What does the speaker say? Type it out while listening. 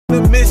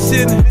The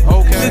mission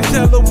to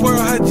tell the world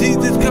how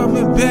Jesus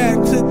coming back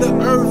to the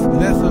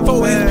earth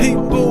for his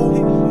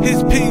people,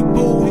 his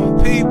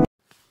people.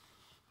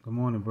 Good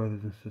morning,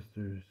 brothers and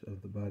sisters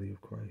of the body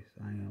of Christ.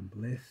 I am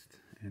blessed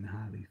and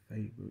highly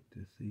favored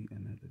to see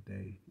another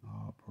day.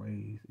 All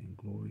praise and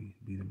glory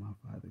be to my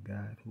Father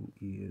God, who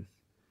is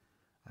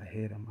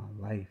ahead of my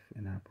life,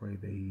 and I pray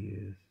that he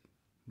is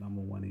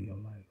number one in your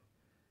life.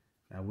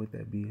 Now, with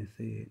that being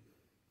said,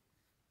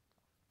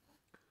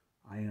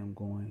 I am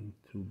going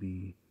to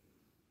be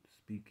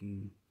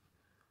speaking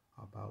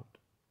about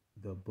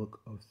the book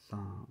of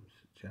Psalms,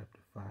 chapter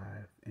 5,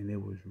 and it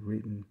was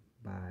written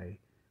by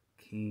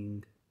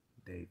King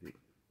David.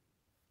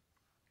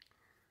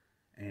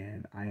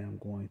 And I am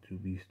going to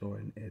be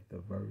starting at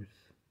the verse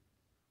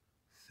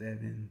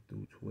 7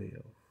 through 12,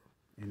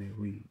 and it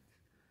reads,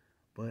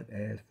 "But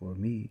as for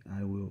me,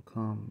 I will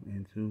come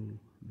into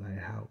thy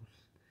house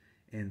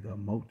in the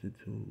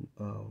multitude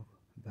of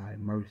thy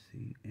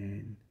mercy,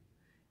 and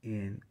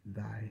in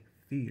thy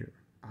fear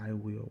I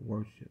will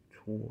worship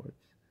towards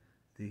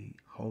the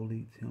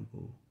holy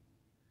temple.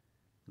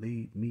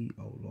 Lead me,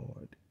 O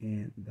Lord,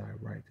 in thy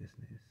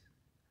righteousness,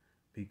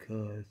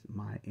 because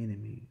my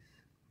enemies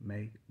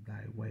make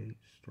thy way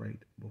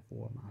straight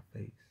before my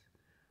face.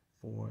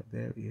 For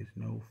there is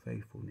no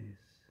faithfulness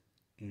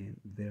in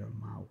their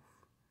mouth.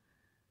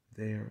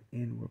 Their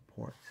end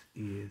report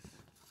is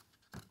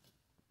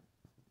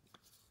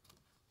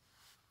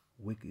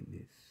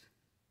wickedness.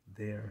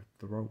 Their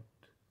throat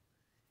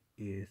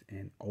is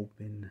an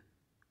open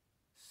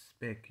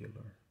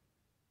sepulchre.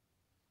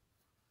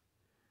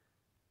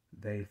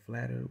 They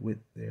flatter with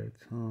their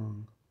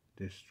tongue,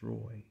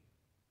 destroy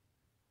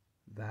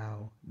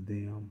thou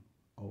them,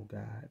 O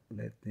God.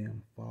 Let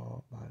them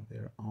fall by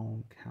their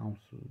own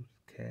counsels,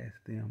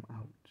 cast them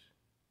out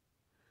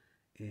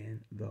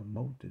in the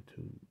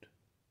multitude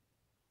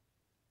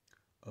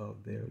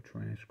of their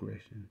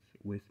transgressions,"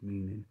 which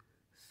meaning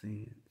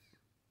sins,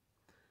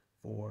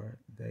 "for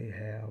they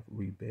have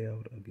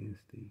rebelled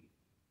against thee."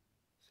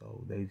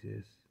 So they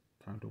just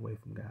turned away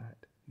from God.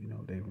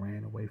 They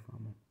ran away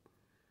from him.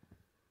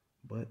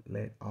 "But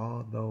let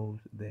all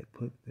those that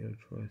put their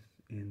trust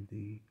in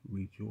thee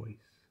rejoice."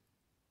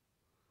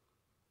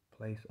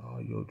 Place all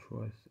your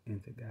trust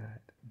into God.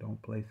 Don't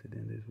place it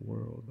in this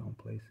world. Don't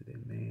place it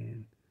in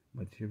man,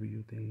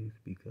 material things,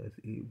 because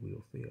it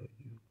will fail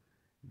you.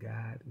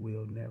 God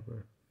will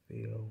never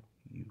fail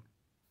you.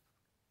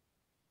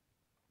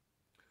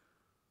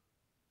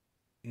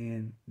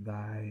 In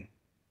thy,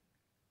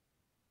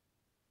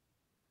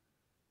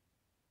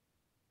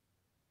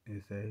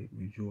 and say,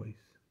 rejoice.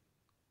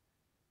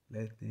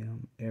 Let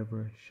them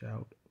ever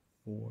shout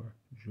for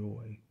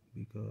joy,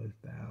 because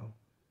thou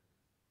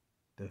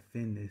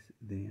defendest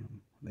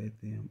them. Let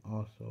them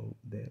also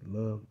that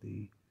love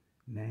thee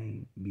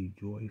name be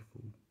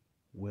joyful.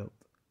 Wilt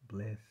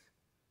bless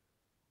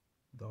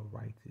the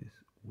righteous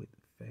with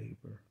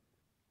favor.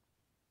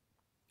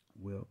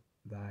 Wilt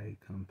thy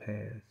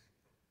compass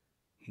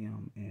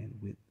him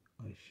and with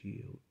a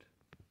shield.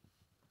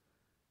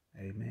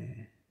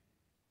 Amen.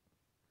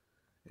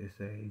 It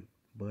say,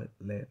 "But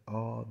let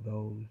all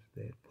those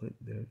that put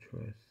their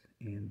trust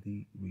in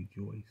thee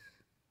rejoice.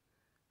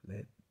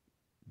 Let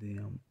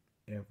them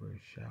ever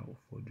shout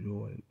for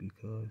joy,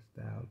 because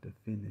thou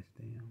defendest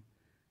them.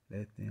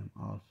 Let them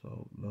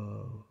also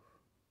love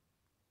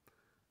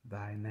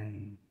thy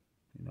name."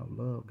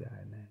 Love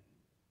God's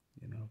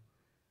name.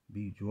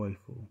 Be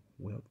joyful.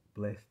 Wilt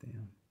bless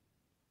them,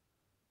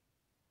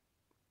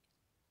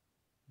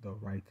 the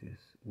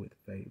righteous, with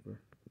favor.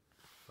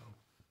 So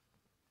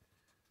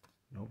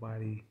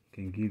nobody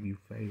can give you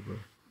favor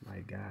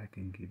like God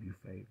can give you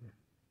favor.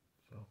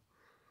 So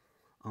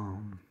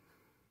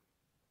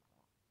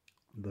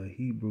the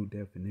Hebrew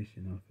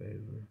definition of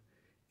favor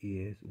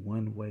is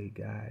one way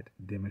God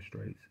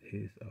demonstrates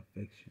his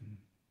affection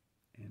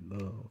and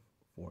love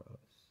for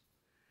us.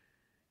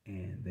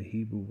 And the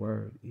Hebrew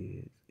word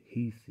is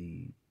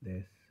hesed.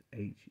 That's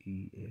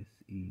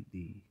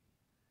Hesed.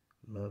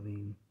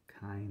 Loving,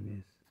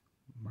 kindness,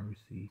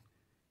 mercy,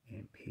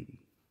 and pity.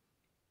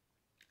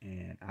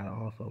 And I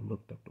also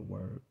looked up the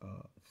word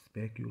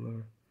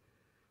specular.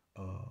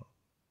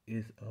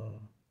 Is a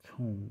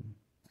tomb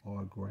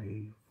or a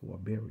grave for a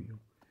burial.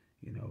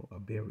 A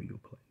burial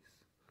place.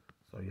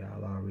 So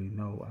y'all already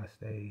know I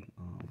stay,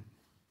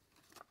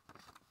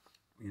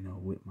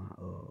 with my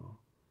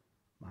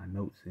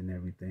notes and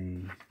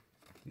everything.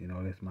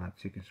 That's my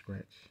chicken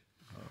scratch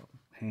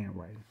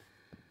handwriting.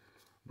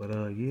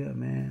 But yeah,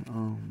 man,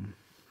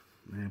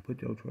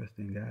 put your trust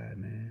in God,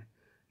 man.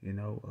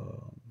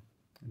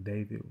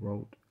 David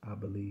wrote, I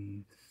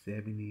believe,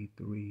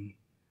 73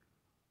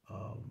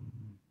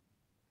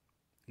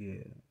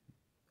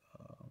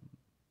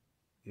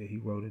 he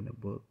wrote in the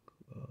book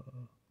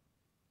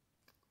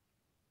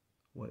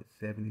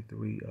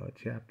 73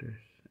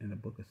 chapters in the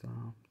book of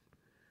Psalms.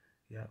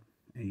 Yep.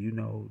 And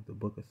the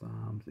book of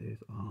Psalms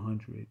is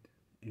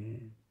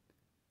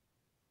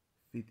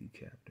 150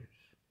 chapters.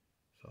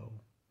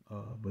 So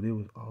but it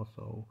was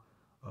also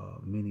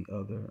many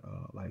other,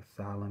 like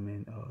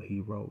Solomon, he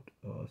wrote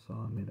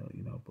some in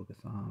the Book of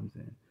Psalms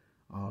and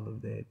all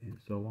of that, and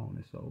so on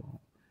and so on.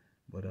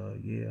 But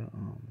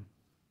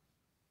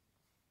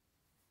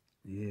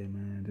yeah,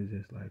 man, they're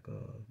just like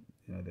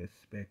they're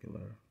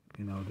specular,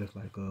 just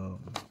like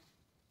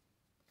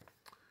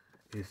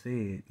it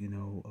said,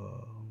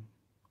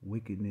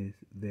 wickedness,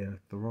 their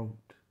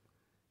throat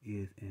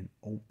is an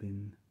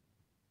open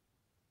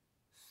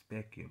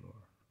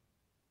specular,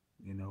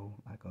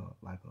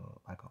 like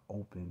a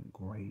open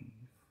grave,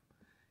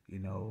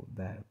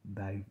 that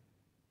thy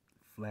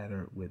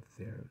flattered with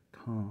their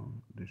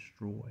tongue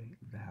destroy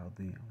thou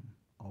them,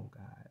 oh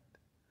God.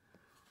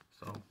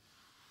 So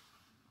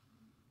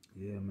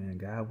yeah, man,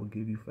 God will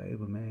give you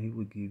favor, man. He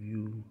will give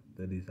you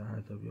the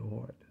desires of your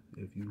heart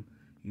if you,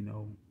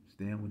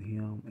 stand with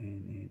Him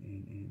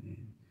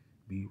and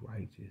be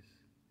righteous.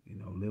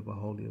 Live a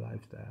holy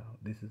lifestyle.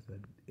 This is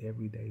an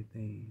everyday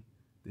thing.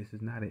 This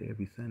is not an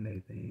every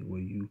Sunday thing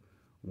where you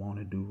want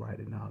to do right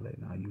and all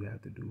that. Now you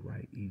have to do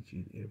right each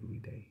and every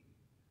day.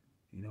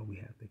 We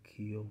have to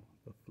kill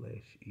the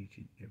flesh each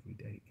and every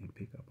day and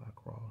pick up our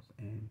cross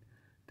and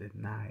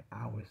deny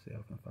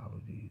ourselves and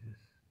follow Jesus.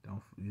 It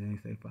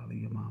ain't say follow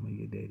your mama,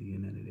 your daddy,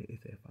 and none of that. It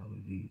said follow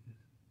Jesus.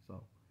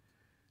 So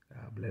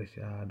God bless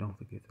y'all. Don't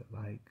forget to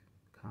like,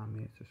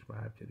 comment,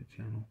 subscribe to the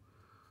channel,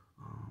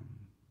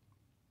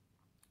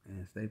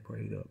 and stay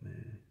prayed up,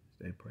 man.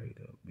 Stay prayed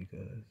up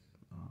because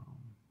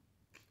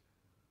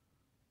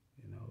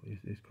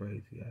it's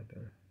crazy out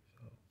there.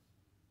 So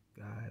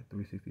God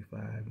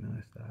 365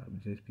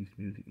 nonstop. Just Peace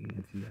Music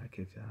ENT. I'll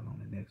catch y'all on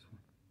the next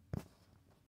one.